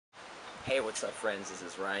Hey, what's up friends? This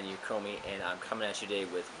is Ryan Yokome and I'm coming at you today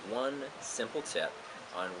with one simple tip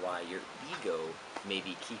on why your ego may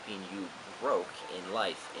be keeping you broke in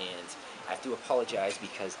life. And I have to apologize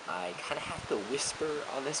because I kind of have to whisper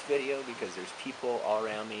on this video because there's people all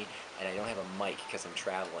around me and I don't have a mic because I'm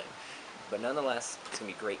traveling. But nonetheless, it's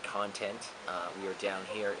going to be great content. We are down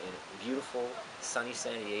here in beautiful, sunny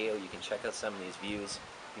San Diego. You can check out some of these views.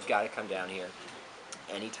 You've got to come down here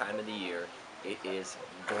any time of the year. It is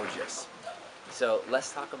gorgeous. So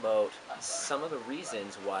let's talk about some of the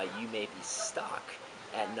reasons why you may be stuck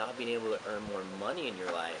at not being able to earn more money in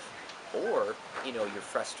your life, or you're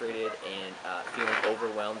frustrated and feeling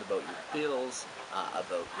overwhelmed about your bills,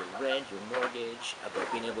 about your rent, your mortgage,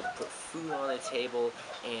 about being able to put food on the table,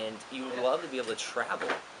 and you would love to be able to travel.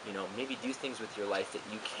 Maybe do things with your life that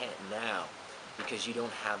you can't now because you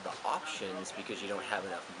don't have the options because you don't have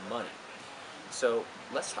enough money. So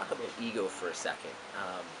let's talk about ego for a second.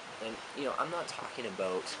 I'm not talking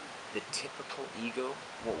about the typical ego.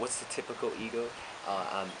 Well, what's the typical ego?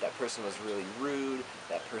 That person was really rude.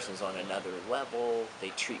 That person's on another level. They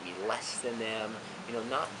treat me less than them.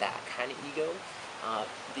 Not that kind of ego.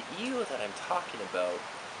 The ego that I'm talking about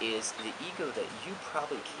is the ego that you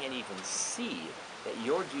probably can't even see that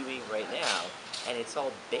you're doing right now, and it's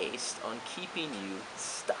all based on keeping you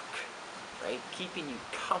stuck, right? Keeping you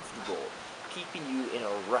comfortable, keeping you in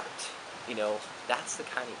a rut. That's the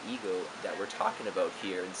kind of ego that we're talking about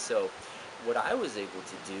here. And so what I was able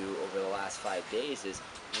to do over the last 5 days is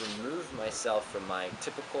remove myself from my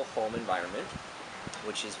typical home environment,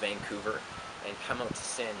 which is Vancouver, and come out to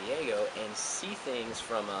San Diego and see things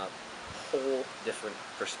from a whole different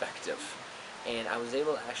perspective. And I was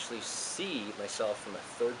able to actually see myself from a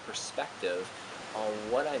third perspective on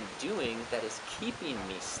what I'm doing that is keeping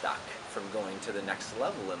me stuck from going to the next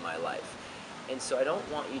level in my life. And so I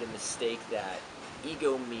don't want you to mistake that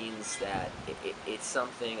ego means that it's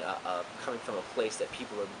something coming from a place that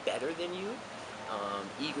people are better than you.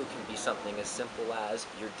 Ego can be something as simple as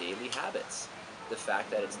your daily habits. The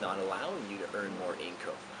fact that it's not allowing you to earn more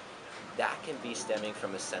income. That can be stemming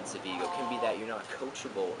from a sense of ego. It can be that you're not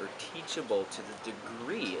coachable or teachable to the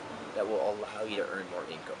degree that will allow you to earn more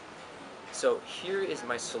income. So here is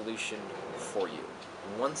my solution for you.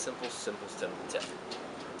 One simple tip.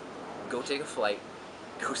 Go take a flight,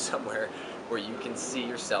 go somewhere where you can see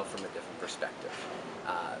yourself from a different perspective.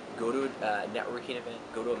 Go to a networking event,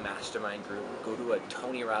 go to a mastermind group, go to a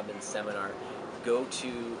Tony Robbins seminar, go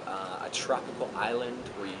to a tropical island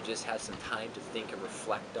where you just have some time to think and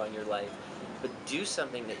reflect on your life. But do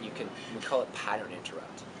something that we call it pattern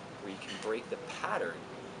interrupt, where you can break the pattern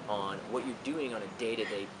on what you're doing on a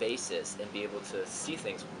day-to-day basis and be able to see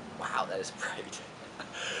things. Wow, that is bright.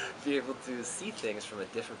 Be able to see things from a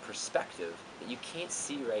different perspective that you can't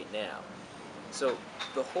see right now. So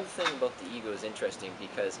the whole thing about the ego is interesting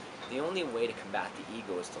because the only way to combat the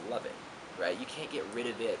ego is to love it, right? You can't get rid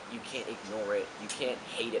of it, you can't ignore it, you can't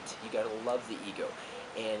hate it, you gotta love the ego.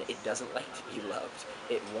 And it doesn't like to be loved.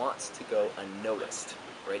 It wants to go unnoticed,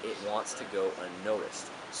 right? It wants to go unnoticed.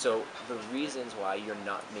 So the reasons why you're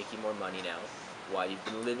not making more money now, why you've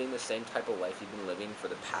been living the same type of life you've been living for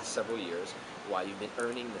the past several years, why you've been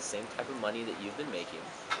earning the same type of money that you've been making,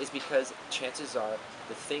 is because chances are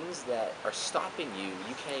the things that are stopping you,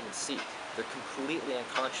 you can't even see. They're completely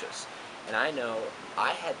unconscious. And I know I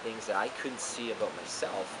had things that I couldn't see about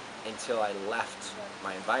myself until I left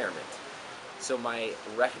my environment. So my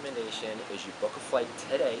recommendation is you book a flight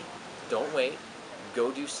today, don't wait,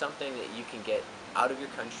 go do something that you can get out of your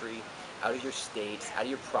country, out of your state, out of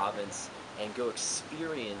your province, and go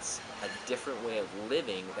experience a different way of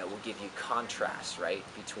living that will give you contrast, right,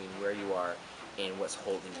 between where you are and what's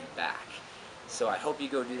holding you back. So I hope you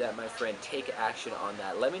go do that, my friend. Take action on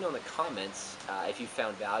that. Let me know in the comments if you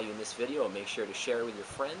found value in this video, and make sure to share it with your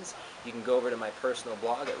friends. You can go over to my personal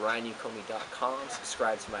blog at ryanyokome.com,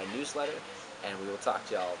 subscribe to my newsletter, and we will talk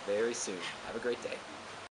to y'all very soon. Have a great day.